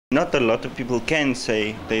Not a lot of people can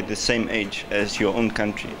say they're the same age as your own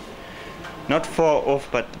country. Not far off,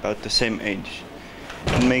 but about the same age.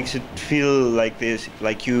 It makes it feel like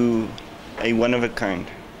you are one of a kind.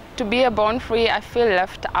 To be a born free, I feel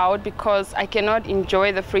left out because I cannot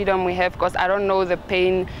enjoy the freedom we have because I don't know the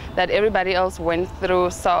pain that everybody else went through.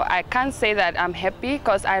 So I can't say that I'm happy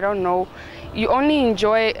because I don't know. You only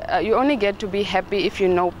get to be happy if you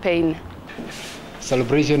know pain.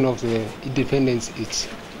 Celebration of the independence,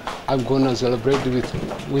 I'm gonna celebrate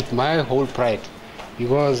with my whole pride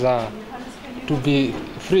because to be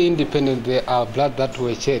free independent, there are blood that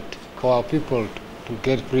were shed for our people to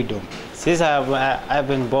get freedom. Since I've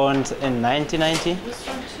been born in 1990,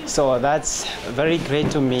 so that's very great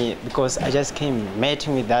to me because I just met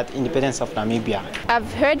with that independence of Namibia.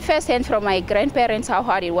 I've heard firsthand from my grandparents how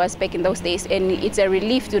hard it was back in those days, and it's a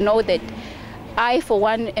relief to know that I, for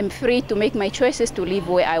one, am free to make my choices to live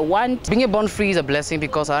where I want. Being born free is a blessing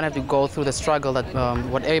because I don't have to go through the struggle that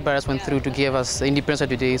what everybody else went through to give us independence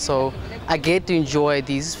today. So I get to enjoy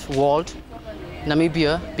this world,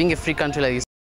 Namibia, being a free country like this.